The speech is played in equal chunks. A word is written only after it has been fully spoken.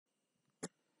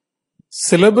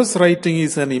Syllabus writing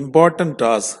is an important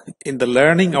task in the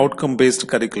learning outcome-based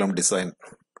curriculum design.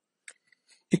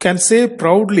 You can say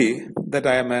proudly that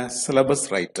I am a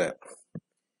syllabus writer.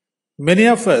 Many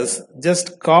of us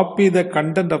just copy the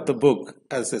content of the book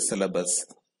as a syllabus.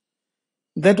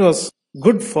 That was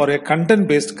good for a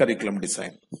content-based curriculum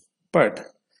design. But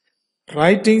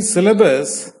writing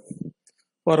syllabus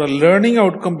for a learning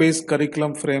outcome-based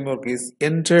curriculum framework is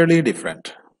entirely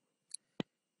different.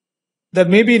 That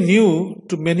may be new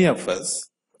to many of us.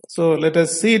 So let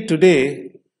us see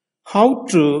today how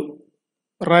to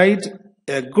write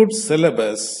a good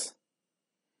syllabus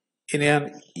in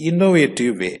an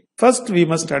innovative way. First, we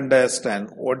must understand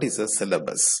what is a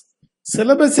syllabus.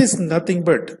 Syllabus is nothing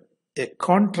but a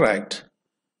contract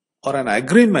or an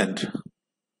agreement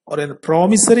or a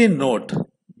promissory note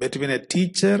between a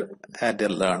teacher and a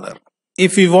learner.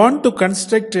 If we want to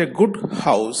construct a good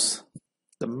house,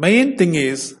 the main thing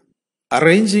is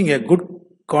arranging a good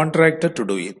contractor to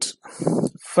do it.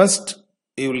 First,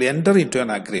 you will enter into an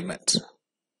agreement.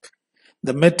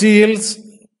 The materials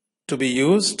to be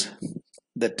used,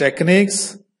 the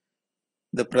techniques,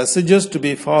 the procedures to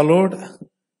be followed,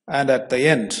 and at the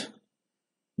end,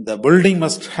 the building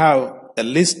must have a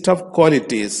list of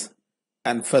qualities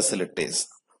and facilities.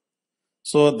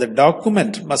 So the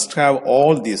document must have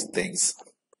all these things.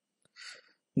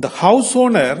 The house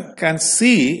owner can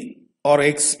see or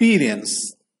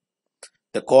experience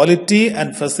the quality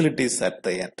and facilities at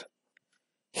the end.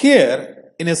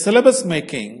 Here, in a syllabus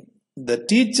making, the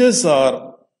teachers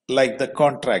are like the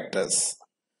contractors.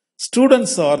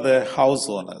 Students are the house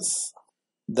owners.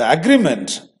 The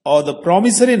agreement or the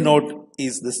promissory note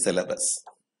is the syllabus.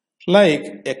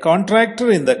 Like a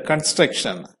contractor in the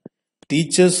construction,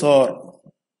 teachers are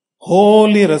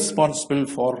wholly responsible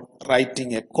for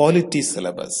writing a quality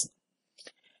syllabus.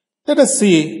 Let us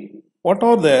see what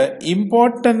are the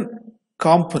important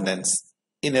components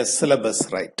in a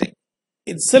syllabus writing.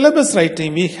 In syllabus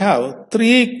writing, we have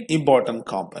three important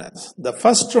components. The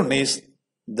first one is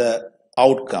the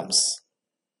outcomes.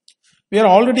 We are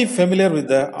already familiar with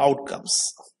the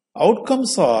outcomes.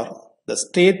 Outcomes are the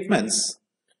statements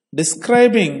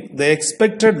describing the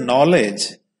expected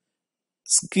knowledge,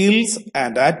 skills,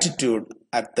 and attitude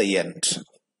at the end.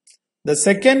 The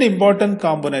second important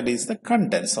component is the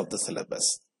contents of the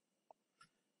syllabus.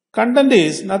 Content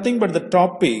is nothing but the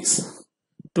topics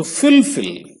to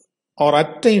fulfill or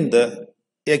attain the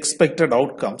expected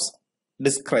outcomes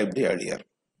described earlier.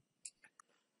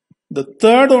 The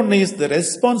third one is the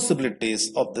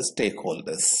responsibilities of the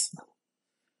stakeholders.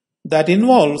 That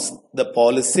involves the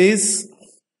policies,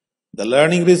 the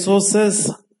learning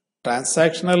resources,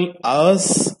 transactional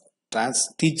hours,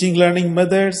 teaching learning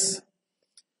methods,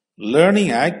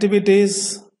 learning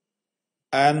activities,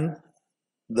 and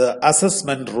the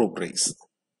assessment rubrics.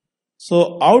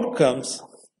 So outcomes,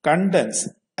 contents,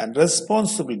 and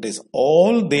responsibilities,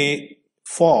 all they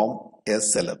form a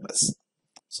syllabus.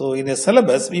 So in a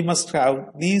syllabus, we must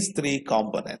have these three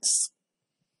components.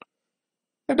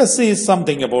 Let us see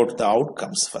something about the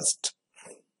outcomes first.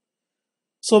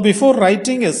 So before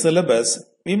writing a syllabus,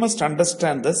 we must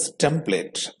understand this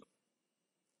template.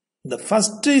 The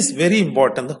first is very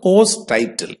important, the course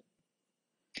title.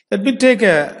 Let me take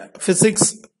a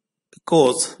physics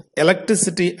course,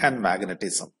 electricity and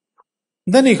magnetism.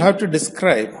 Then you have to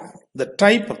describe the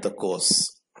type of the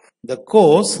course. The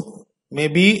course may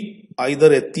be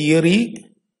either a theory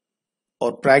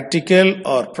or practical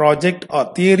or project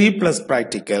or theory plus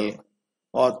practical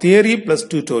or theory plus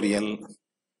tutorial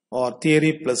or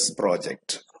theory plus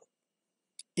project.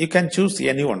 You can choose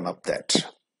any one of that.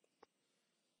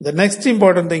 The next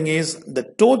important thing is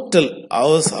the total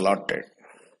hours allotted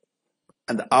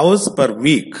and the hours per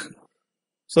week.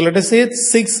 So let us say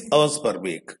it's 6 hours per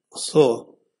week.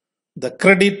 So the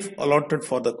credit allotted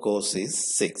for the course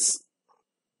is 6.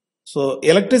 So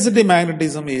electricity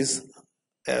magnetism is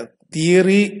a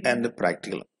theory and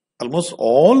practical. Almost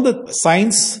all the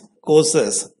science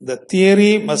courses, the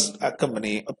theory must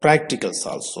accompany practicals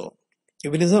also.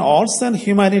 If it is an arts and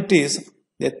humanities,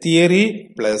 the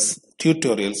theory plus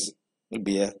tutorials will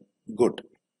be a good.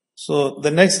 So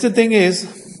the next thing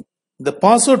is the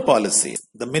password policy.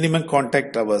 The minimum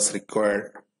contact hours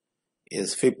required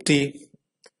is 50.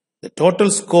 The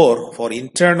total score for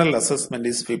internal assessment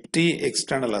is 50.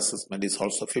 External assessment is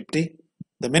also 50.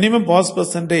 The minimum pass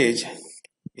percentage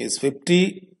is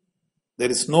 50. There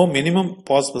is no minimum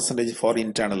pass percentage for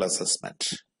internal assessment.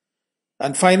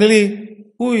 And finally,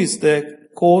 who is the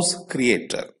course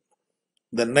creator?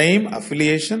 The name,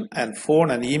 affiliation, and phone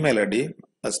and email ID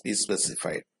must be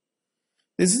specified.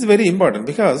 This is very important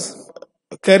because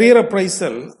career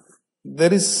appraisal,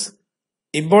 there is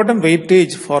Important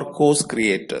weightage for course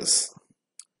creators.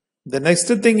 The next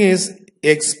thing is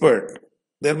expert.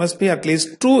 There must be at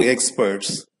least 2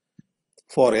 experts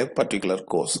for a particular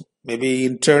course. Maybe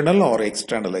internal or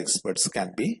external experts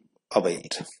can be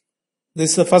availed.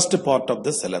 This is the first part of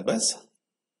the syllabus.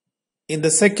 In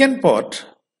the second part,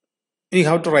 we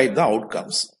have to write the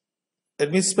outcomes.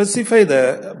 Let me specify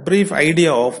the brief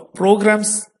idea of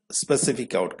programs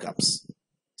specific outcomes.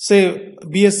 Say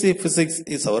BSc Physics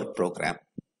is our program.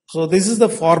 So this is the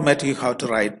format you have to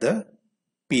write the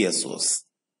PSOs.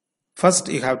 First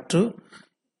you have to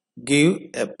give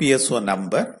a PSO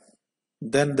number.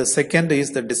 Then the second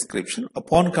is the description.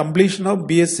 Upon completion of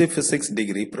BSc Physics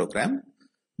degree program,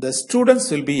 the students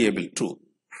will be able to.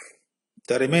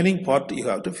 The remaining part you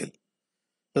have to fill.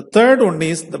 The third one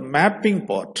is the mapping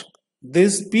part.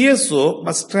 This PSO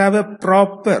must have a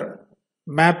proper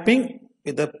mapping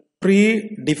with the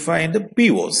predefined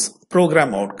POs,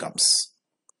 program outcomes.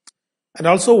 And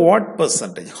also what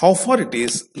percentage, how far it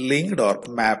is linked or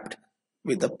mapped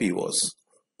with the POs.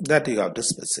 That you have to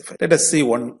specify. Let us see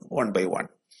one by one.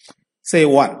 Say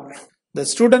 1. The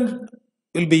student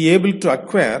will be able to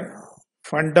acquire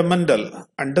fundamental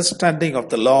understanding of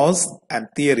the laws and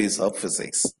theories of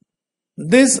physics.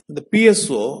 The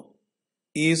PSO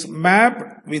is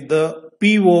mapped with the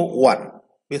PO1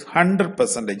 with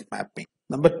 100% mapping.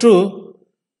 Number 2,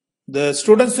 the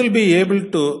students will be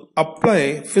able to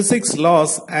apply physics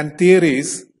laws and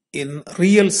theories in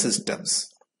real systems.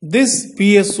 This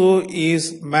PSO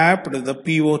is mapped with the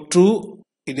PO2.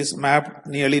 It is mapped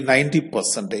nearly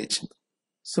 90%.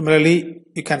 Similarly,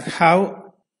 you can have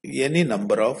any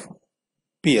number of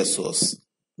PSOs.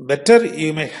 Better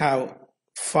you may have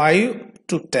 5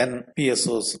 to 10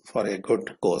 PSOs for a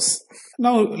good course.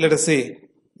 Now let us see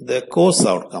the course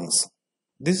outcomes.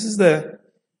 This is the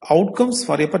outcomes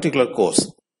for a particular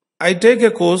course. I take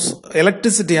a course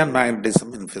Electricity and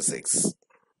Magnetism in Physics.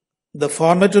 The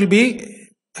format will be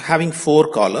having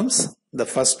 4 columns. The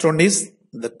first one is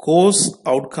the course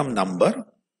outcome number.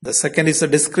 The second is the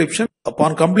description.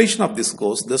 Upon completion of this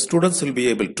course, the students will be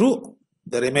able to.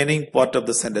 The remaining part of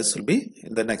the sentence will be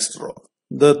in the next row.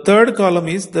 The third column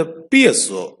is the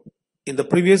PSO. In the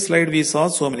previous slide, we saw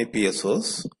so many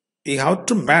PSOs. We have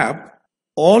to map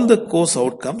all the course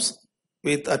outcomes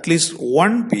with at least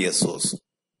 1 PSOs.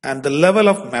 And the level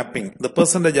of mapping, the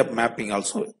percentage of mapping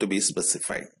also to be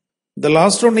specified. The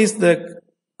last one is the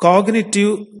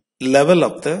cognitive level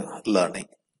of the learning.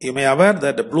 You may be aware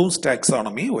that the Bloom's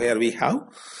taxonomy, where we have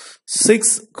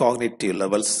 6 cognitive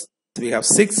levels, we have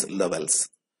 6 levels.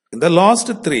 In the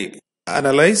last 3,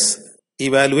 analyze,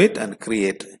 evaluate and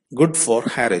create, good for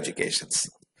higher educations.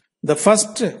 The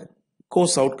first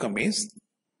course outcome is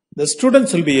the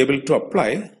students will be able to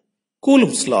apply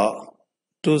Coulomb's law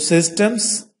to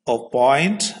systems of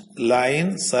point,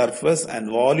 line, surface and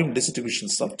volume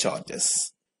distributions of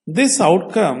charges. This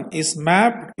outcome is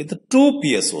mapped with 2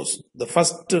 PSOs. The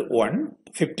first one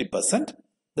 50%,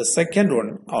 the second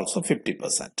one also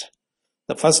 50%.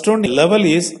 The first one level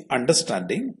is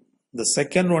understanding, the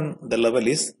second one the level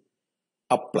is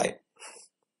apply.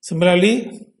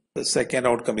 Similarly, the second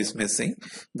outcome is missing.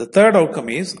 The third outcome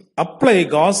is apply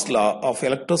Gauss law of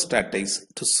electrostatics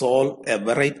to solve a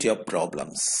variety of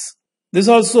problems. This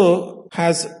also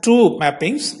has 2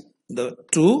 mappings, the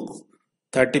 2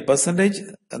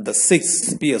 30% and the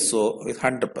 6 PSO with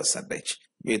 100%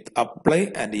 with apply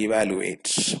and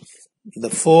evaluate. The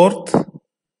fourth,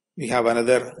 we have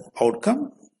another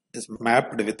outcome is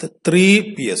mapped with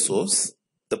 3 PSOs.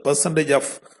 The percentage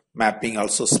of mapping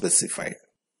also specified.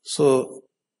 So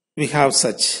we have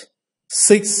such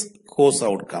 6 course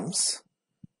outcomes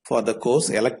for the course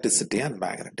Electricity and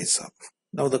Magnetism.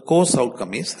 Now the course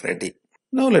outcome is ready.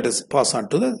 Now let us pass on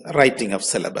to the writing of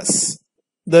syllabus.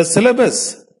 The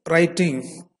syllabus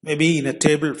writing may be in a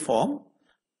table form.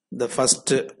 The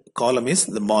first column is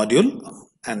the module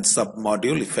and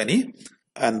sub-module if any.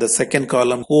 And the second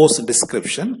column course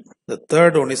description. The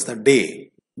third one is the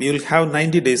day. We will have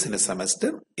 90 days in a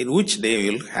semester, in which day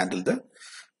we will handle the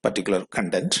particular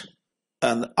content.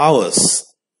 And hours,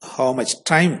 how much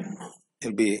time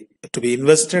will be to be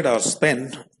invested or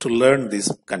spent to learn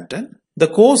this content. The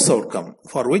course outcome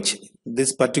for which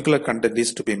this particular content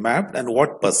is to be mapped and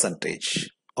what percentage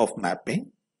of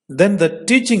mapping. Then the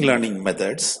teaching learning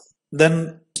methods.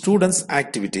 Then students'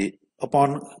 activity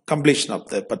upon completion of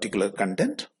the particular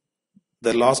content.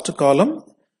 The last column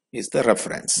is the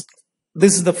reference.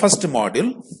 This is the first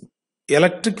module,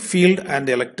 electric field and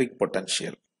electric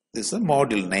potential. This is a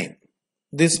module name.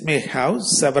 This may have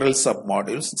several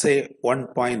sub-modules, say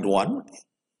 1.1.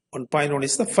 1.1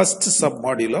 is the first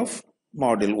sub-module of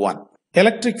module 1.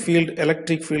 electric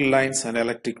field lines and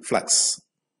electric flux.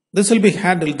 This will be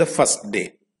handled the first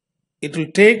day. It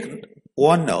will take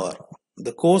 1 hour.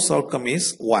 The course outcome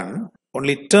is 1.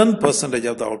 Only 10%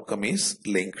 of the outcome is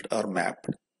linked or mapped.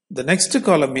 The next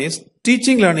column is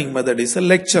teaching learning method is a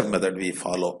lecture method we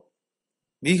follow.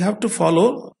 We have to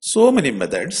follow so many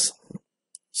methods.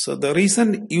 So the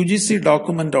recent UGC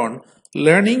document on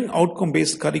Learning Outcome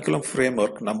Based Curriculum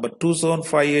Framework number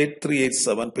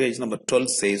 2758387 page number 12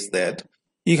 says that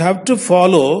you have to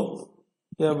follow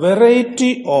a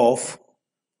variety of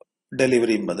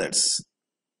delivery methods.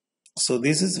 So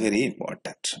this is very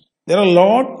important. There are a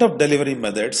lot of delivery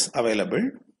methods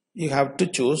available. You have to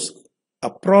choose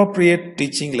appropriate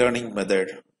teaching learning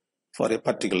method for a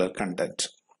particular content.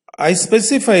 I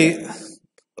specify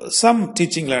some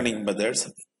teaching learning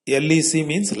methods. LEC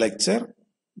means lecture,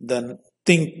 then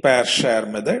think, pair, share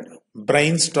method,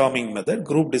 brainstorming method,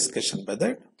 group discussion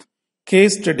method,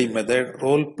 case study method,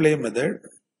 role play method,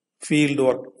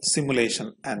 fieldwork,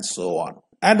 simulation, and so on.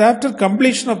 And after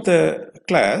completion of the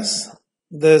class,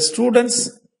 the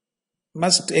students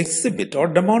must exhibit or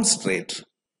demonstrate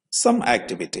some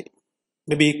activity,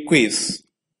 maybe quiz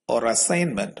or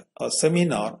assignment or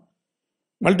seminar,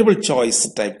 multiple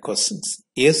choice type questions,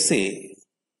 essay,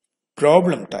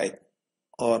 problem type,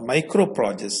 or micro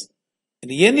projects.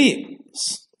 In any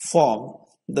form,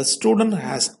 the student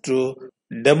has to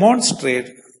demonstrate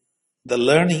the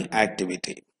learning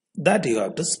activity that you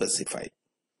have to specify.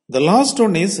 The last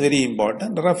one is very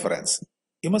important, reference.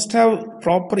 You must have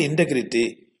proper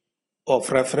integrity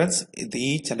of reference in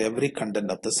each and every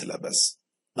content of the syllabus.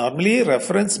 Normally,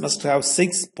 reference must have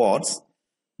 6 parts: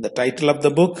 the title of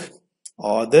the book,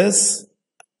 authors,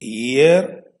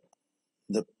 year,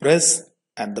 the press,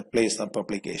 and the place of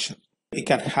publication. You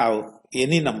can have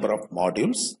any number of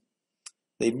modules.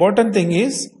 The important thing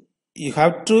is you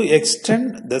have to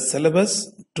extend the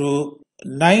syllabus to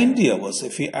 90 hours.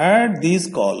 If you add these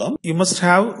columns, you must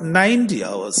have 90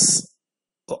 hours.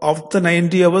 Of the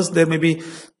 90 hours, there may be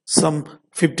some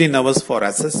 15 hours for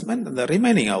assessment and the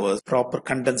remaining hours proper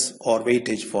contents or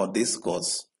weightage for this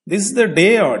course. This is the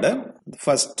day order,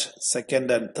 first,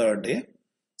 second and third day.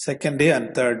 Second day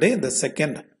and third day, the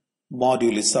second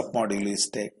module is sub-module is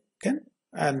taken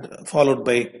and followed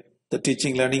by the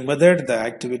teaching learning method, the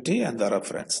activity and the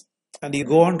reference. And you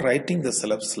go on writing the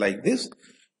syllabus like this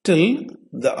till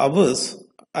the hours,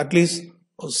 at least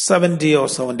 70 or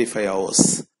 75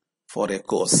 hours for a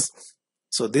course.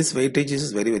 So this weightage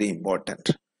is very, very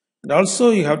important. And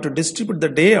also you have to distribute the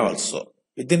day also.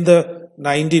 Within the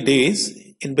 90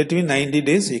 days, in between 90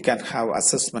 days, you can have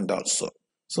assessment also.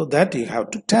 So that you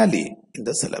have to tally in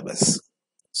the syllabus.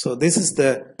 So this is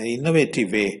the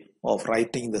innovative way of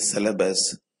writing the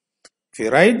syllabus. If you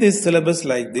write this syllabus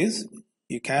like this,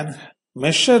 you can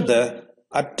measure the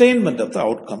attainment of the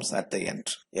outcomes at the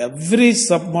end. Every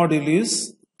submodule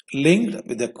is linked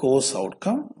with the course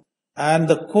outcome, and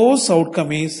the course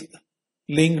outcome is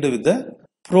linked with the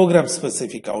program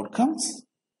specific outcomes,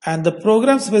 and the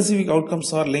program specific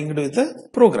outcomes are linked with the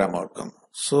program outcome.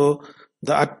 So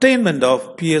the attainment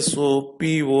of PSO,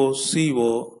 PO,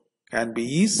 CO can be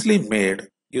easily made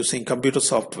using computer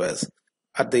softwares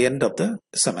at the end of the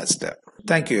semester.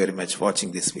 Thank you very much for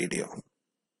watching this video.